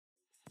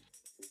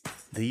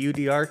The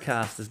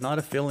UDRcast is not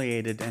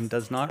affiliated and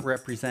does not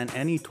represent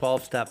any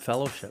 12-step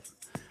fellowship.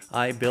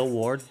 I, Bill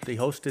Ward, the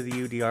host of the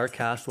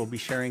UDRcast, will be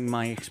sharing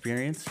my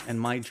experience and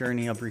my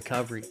journey of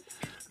recovery.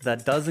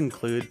 That does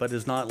include, but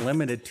is not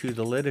limited to,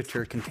 the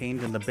literature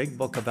contained in the Big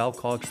Book of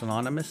Alcoholics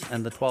Anonymous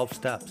and the 12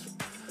 Steps.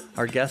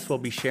 Our guests will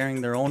be sharing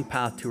their own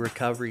path to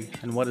recovery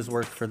and what has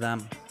worked for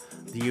them.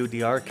 The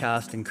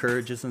UDRcast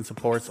encourages and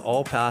supports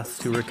all paths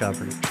to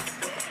recovery.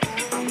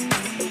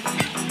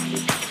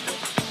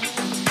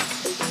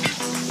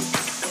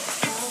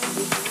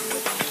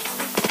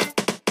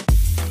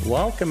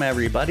 Welcome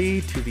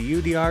everybody to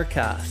the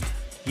UDRcast.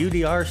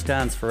 UDR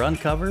stands for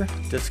Uncover,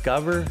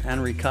 Discover,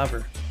 and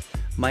Recover.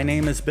 My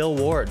name is Bill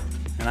Ward,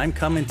 and I'm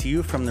coming to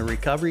you from the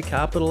recovery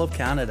capital of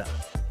Canada,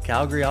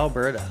 Calgary,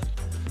 Alberta.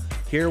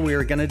 Here we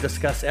are going to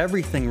discuss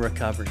everything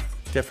recovery,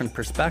 different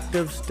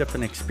perspectives,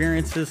 different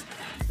experiences,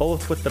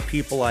 both with the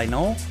people I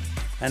know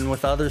and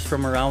with others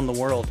from around the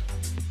world.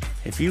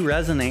 If you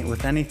resonate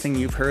with anything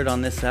you've heard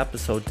on this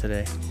episode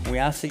today, we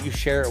ask that you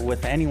share it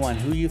with anyone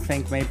who you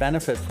think may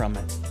benefit from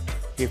it.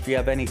 If you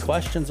have any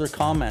questions or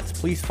comments,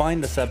 please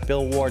find us at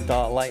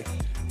billward.life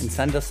and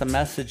send us a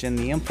message in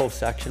the info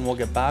section. We'll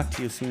get back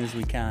to you as soon as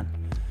we can.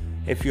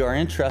 If you are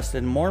interested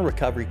in more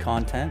recovery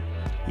content,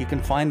 you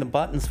can find the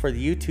buttons for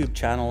the YouTube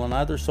channel and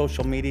other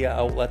social media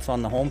outlets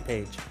on the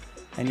homepage,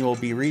 and you will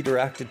be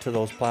redirected to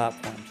those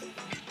platforms.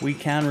 We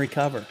can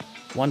recover,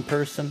 one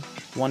person,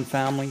 one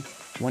family,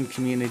 one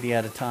community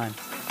at a time.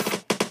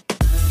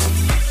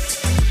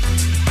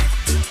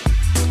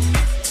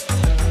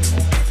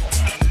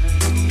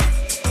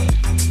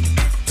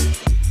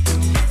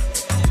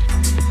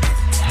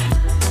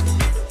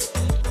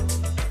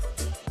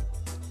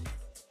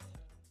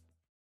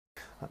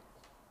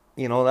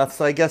 You know,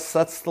 I guess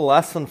that's the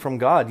lesson from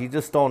God. You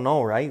just don't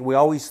know, right? We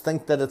always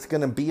think that it's going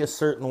to be a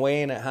certain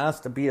way and it has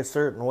to be a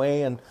certain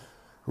way. And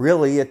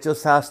really, it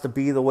just has to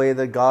be the way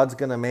that God's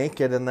going to make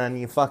it. And then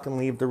you fucking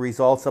leave the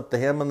results up to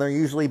Him. And they're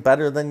usually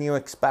better than you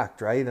expect,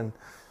 right? And,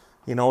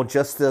 you know,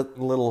 just that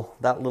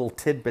little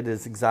tidbit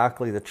is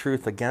exactly the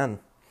truth again.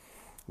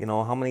 You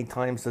know, how many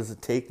times does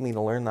it take me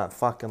to learn that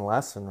fucking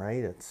lesson,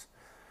 right?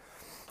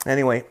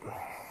 Anyway,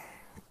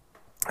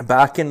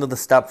 back into the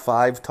step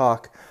 5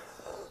 talk.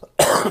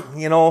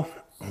 You know,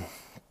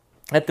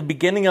 at the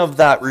beginning of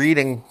that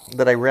reading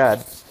that I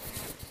read,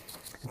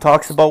 it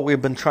talks about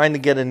we've been trying to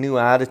get a new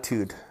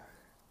attitude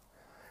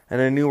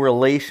and a new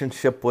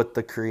relationship with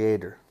the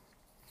Creator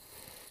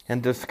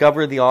and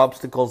discover the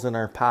obstacles in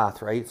our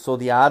path, right? So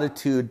the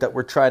attitude that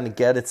we're trying to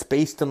get, it's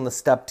based on the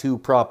step 2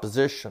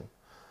 proposition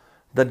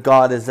that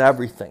God is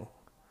everything,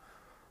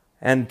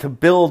 and to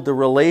build the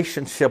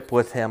relationship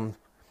with Him,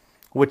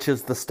 which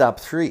is the step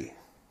 3.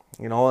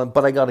 You know,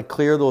 but I got to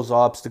clear those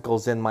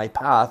obstacles in my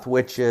path,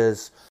 which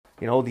is,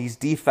 you know, these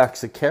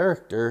defects of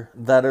character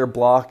that are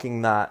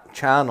blocking that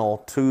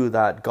channel to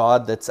that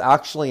God that's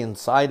actually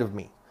inside of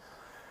me.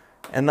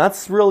 And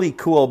that's really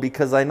cool,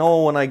 because I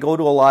know when I go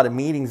to a lot of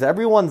meetings,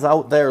 everyone's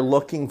out there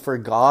looking for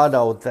God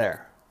out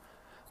there.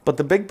 But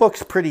the Big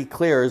Book's pretty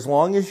clear. As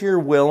long as you're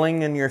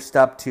willing in your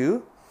step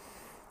 2,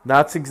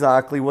 that's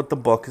exactly what the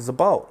book is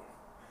about.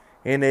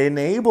 And it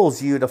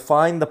enables you to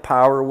find the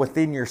power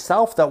within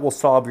yourself that will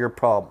solve your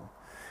problem.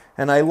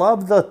 And I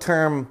love the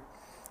term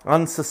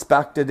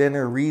unsuspected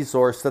inner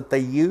resource that they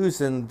use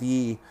in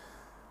the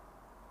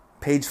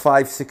page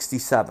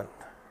 567,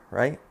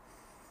 right?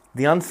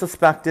 The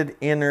unsuspected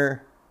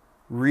inner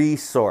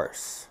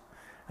resource.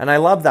 And I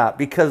love that,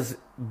 because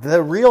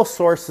the real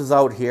source is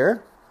out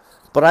here,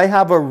 but I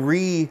have a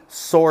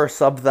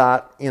resource of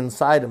that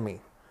inside of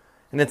me.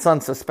 And it's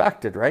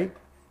unsuspected, right?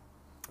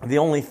 The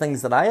only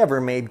things that I ever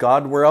made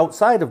God were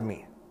outside of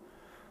me.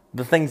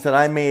 The things that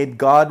I made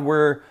God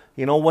were,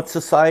 you know, what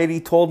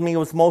society told me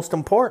was most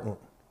important.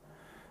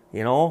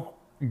 You know,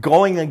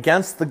 going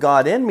against the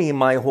God in me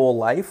my whole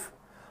life,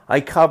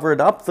 I covered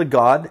up the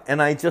God,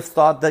 and I just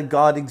thought that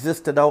God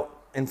existed out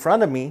in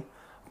front of me,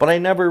 but I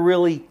never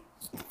really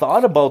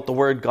thought about the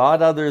word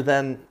God, other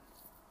than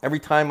every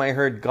time I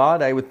heard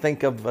God, I would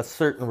think of a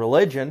certain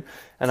religion,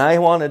 and I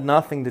wanted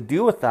nothing to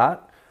do with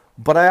that.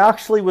 But I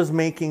actually was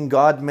making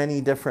God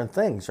many different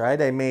things, right?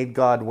 I made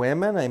God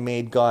women, I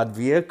made God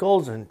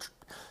vehicles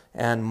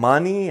and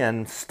money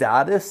and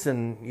status,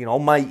 and, you know,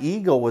 my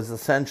ego was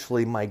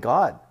essentially my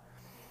God.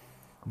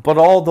 But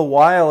all the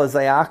while, as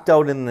I act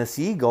out in this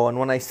ego, and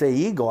when I say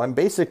ego, I'm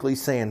basically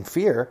saying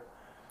fear,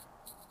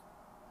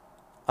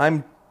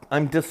 I'm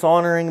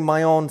dishonoring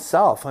my own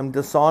self. I'm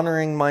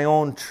dishonoring my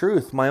own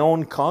truth, my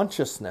own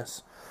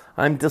consciousness.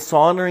 I'm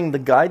dishonoring the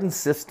guidance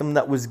system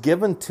that was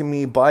given to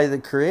me by the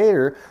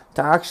Creator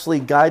to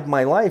actually guide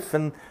my life.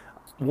 And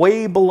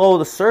way below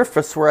the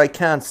surface, where I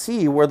can't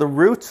see, where the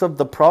roots of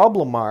the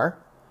problem are,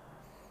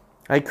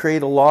 I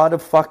create a lot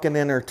of fucking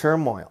inner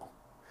turmoil.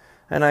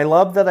 And I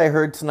love that I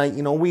heard tonight,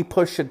 you know, we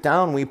push it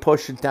down,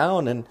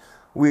 and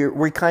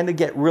we kind of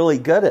get really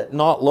good at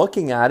not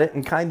looking at it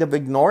and kind of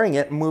ignoring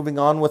it and moving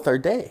on with our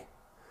day.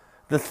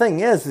 The thing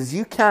is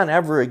you can't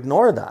ever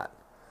ignore that.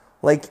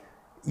 Like,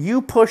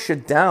 you push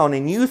it down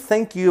and you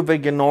think you've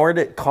ignored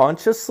it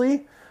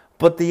consciously,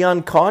 But the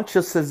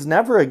unconscious has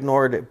never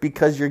ignored it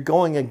because you're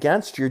going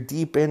against your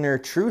deep inner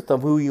truth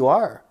of who you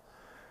are.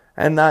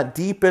 And that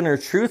deep inner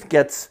truth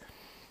gets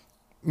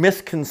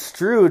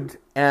misconstrued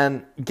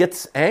and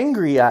gets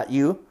angry at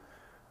you.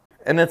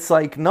 And it's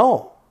like,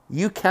 no,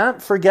 you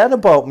can't forget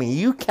about me.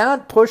 You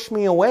can't push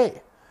me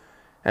away.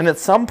 And at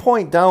some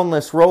point down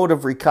this road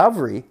of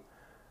recovery,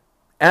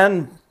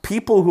 and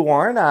people who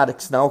aren't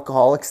addicts and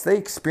alcoholics, they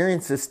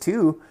experience this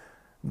too.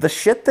 The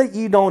shit that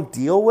you don't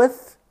deal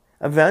with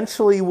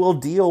eventually will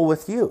deal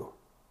with you.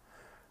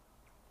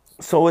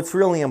 So it's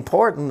really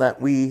important that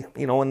we,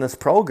 in this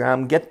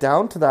program, get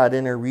down to that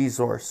inner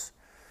resource.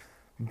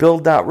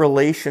 Build that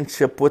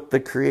relationship with the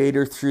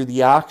Creator through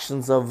the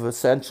actions of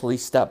essentially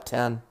step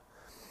 10.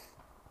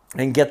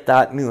 And get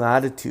that new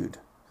attitude.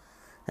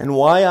 And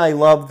why I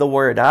love the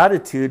word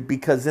attitude,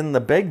 because in the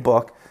big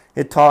book,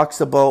 it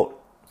talks about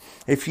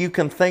if you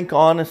can think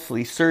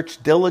honestly,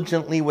 search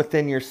diligently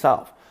within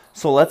yourself.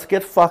 So let's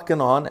get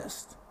fucking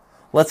honest.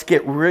 Let's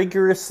get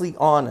rigorously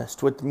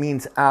honest, which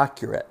means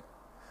accurate.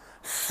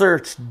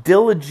 Search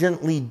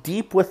diligently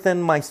deep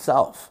within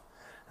myself.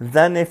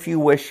 Then if you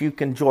wish, you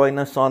can join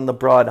us on the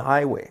broad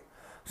highway.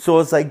 So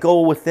as I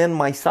go within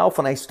myself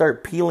and I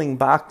start peeling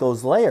back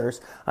those layers,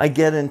 I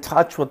get in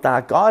touch with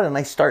that God and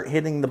I start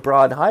hitting the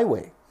broad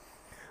highway.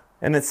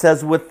 And it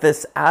says, with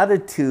this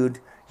attitude,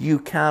 you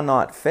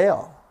cannot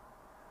fail.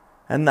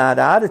 And that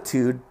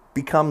attitude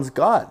becomes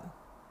God.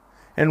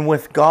 And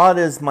with God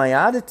as my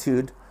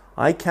attitude,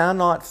 I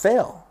cannot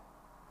fail.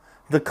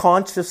 The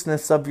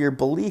consciousness of your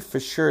belief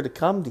is sure to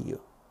come to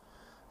you.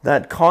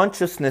 That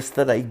consciousness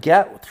that I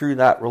get through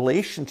that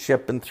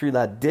relationship and through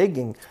that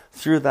digging,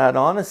 through that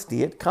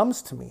honesty, it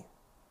comes to me.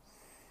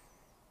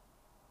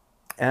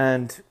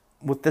 And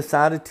with this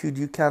attitude,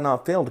 you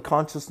cannot fail. The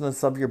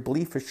consciousness of your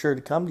belief is sure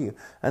to come to you.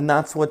 And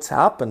that's what's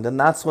happened. And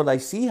that's what I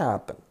see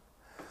happen.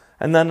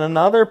 And then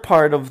another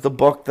part of the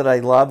book that I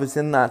love is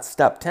in that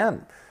step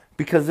 10.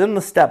 Because in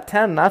the step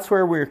 10, that's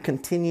where we're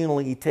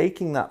continually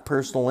taking that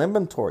personal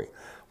inventory.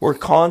 We're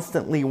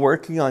constantly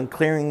working on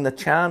clearing the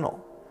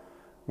channel.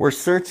 We're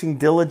searching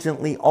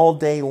diligently all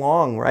day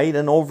long, right?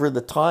 And over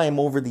the time,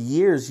 over the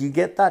years, you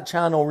get that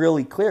channel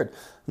really cleared.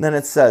 And then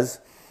it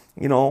says,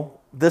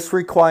 this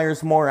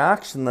requires more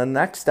action. The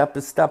next step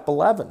is step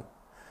 11.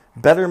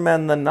 Better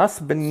men than us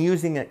have been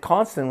using it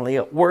constantly.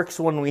 It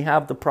works when we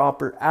have the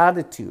proper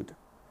attitude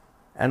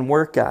and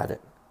work at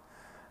it.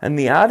 And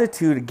the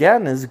attitude,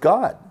 again, is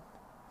God.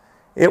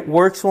 It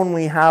works when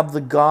we have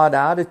the God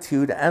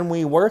attitude and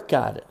we work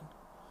at it.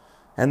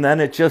 And then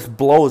it just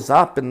blows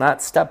up, and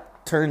that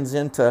step turns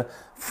into,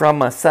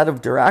 from a set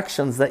of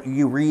directions that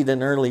you read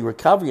in early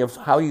recovery of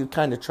how you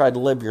kind of try to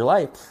live your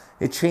life,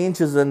 it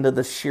changes into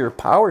the sheer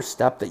power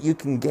step that you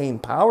can gain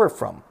power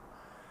from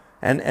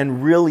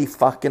and really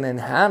fucking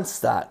enhance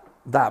that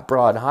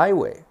broad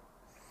highway.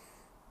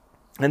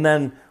 And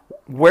then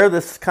where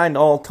this kind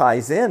of all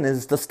ties in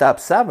is the step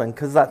 7,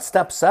 because that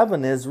step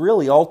 7 is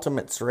really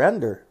ultimate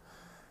surrender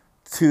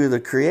to the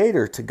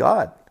Creator, to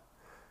God.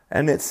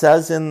 And it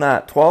says in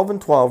that 12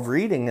 and 12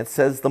 reading, it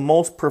says the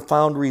most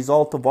profound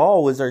result of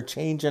all is our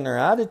change in our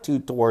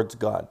attitude towards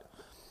God.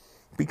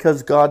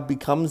 Because God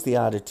becomes the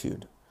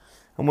attitude.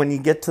 And when you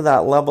get to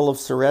that level of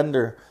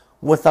surrender,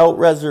 without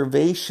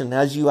reservation,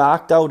 as you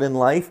act out in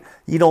life,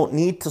 you don't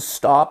need to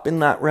stop in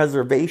that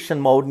reservation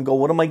mode and go,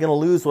 what am I going to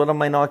lose? What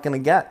am I not going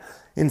to get?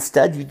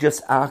 Instead, you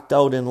just act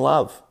out in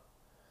love.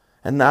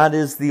 And that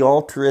is the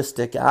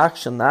altruistic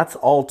action. That's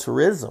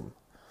altruism.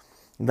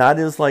 That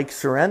is like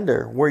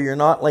surrender, where you're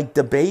not like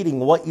debating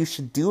what you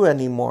should do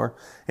anymore,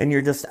 and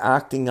you're just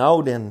acting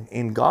out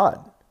in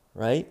God,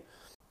 right?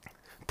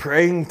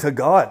 Praying to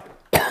God,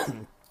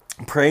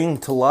 praying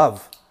to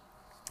love.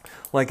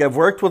 Like, I've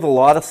worked with a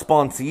lot of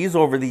sponsees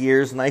over the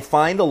years, and I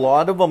find a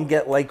lot of them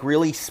get like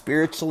really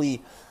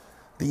spiritually,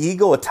 the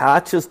ego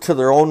attaches to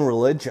their own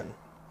religion.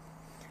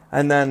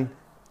 And then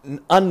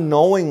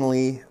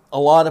unknowingly, a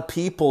lot of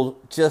people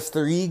just,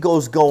 their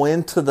egos go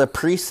into the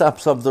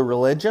precepts of the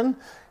religion.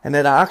 And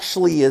it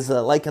actually is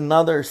like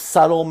another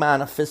subtle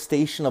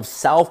manifestation of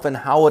self and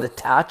how it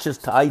attaches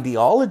to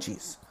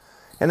ideologies.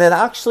 And it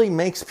actually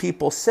makes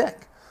people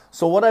sick.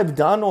 So what I've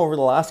done over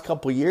the last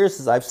couple of years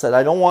is I've said,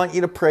 I don't want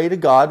you to pray to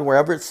God.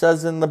 Wherever it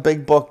says in the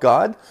big book,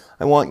 God,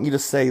 I want you to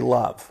say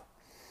love.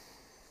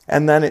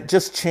 And then it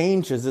just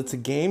changes. It's a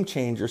game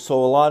changer. So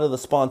a lot of the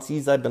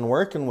sponsees I've been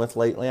working with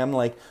lately, I'm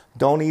like,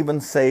 don't even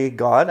say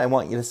God. I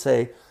want you to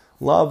say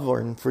love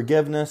or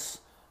forgiveness.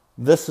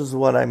 This is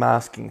what I'm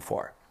asking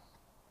for.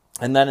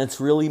 And then it's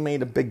really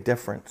made a big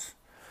difference.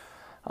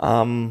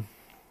 And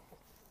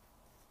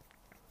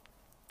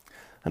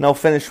I'll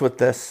finish with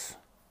this.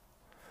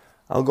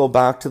 I'll go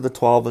back to the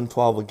 12 and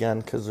 12 again,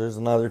 because there's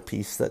another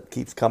piece that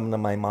keeps coming to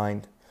my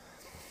mind.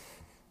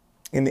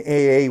 In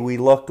AA, we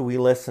looked, we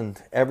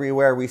listened.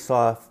 Everywhere we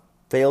saw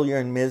failure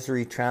and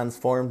misery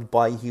transformed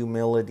by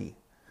humility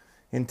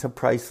into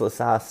priceless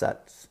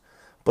assets.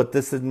 But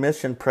this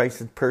admission price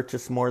had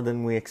purchased more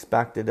than we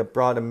expected. It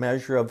brought a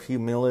measure of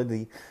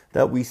humility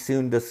that we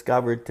soon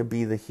discovered to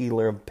be the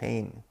healer of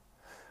pain.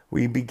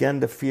 We begin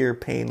to fear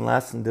pain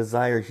less and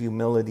desire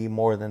humility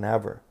more than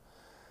ever.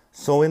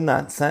 So in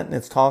that sentence,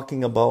 it's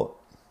talking about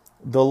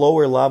the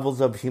lower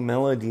levels of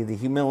humility, the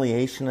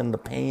humiliation and the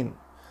pain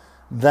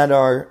that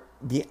are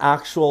the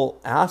actual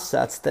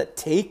assets that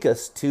take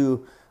us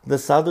to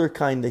this other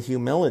kind of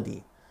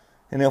humility.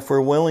 And if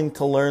we're willing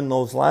to learn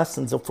those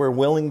lessons, if we're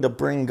willing to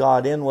bring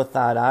God in with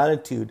that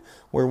attitude,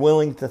 we're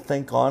willing to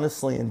think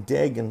honestly and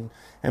dig and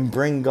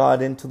bring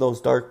God into those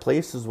dark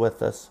places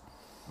with us,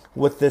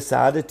 with this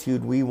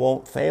attitude, we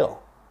won't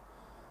fail.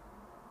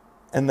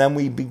 And then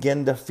we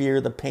begin to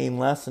fear the pain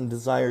less and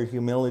desire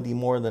humility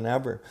more than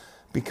ever.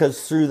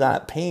 Because through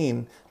that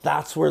pain,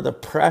 that's where the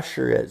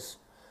pressure is.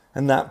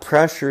 And that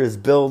pressure is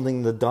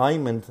building the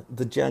diamond,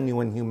 the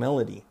genuine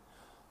humility.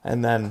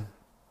 And then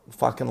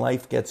fucking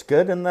life gets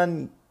good, and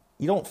then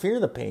you don't fear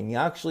the pain. You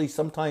actually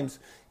sometimes,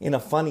 in a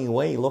funny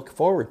way, look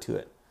forward to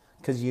it.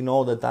 Because you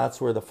know that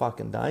that's where the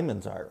fucking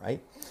diamonds are,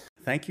 right?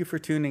 Thank you for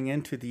tuning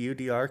in to the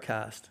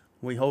UDRcast.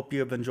 We hope you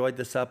have enjoyed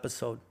this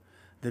episode.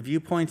 The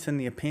viewpoints and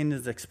the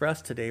opinions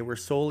expressed today were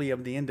solely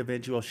of the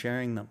individual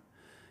sharing them.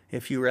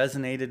 If you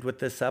resonated with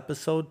this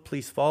episode,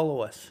 please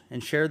follow us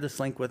and share this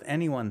link with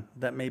anyone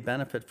that may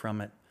benefit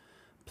from it.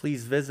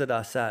 Please visit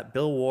us at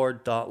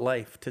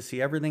billward.life to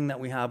see everything that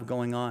we have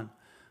going on.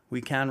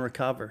 We can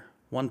recover,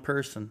 one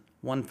person,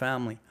 one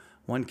family,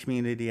 one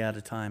community at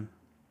a time.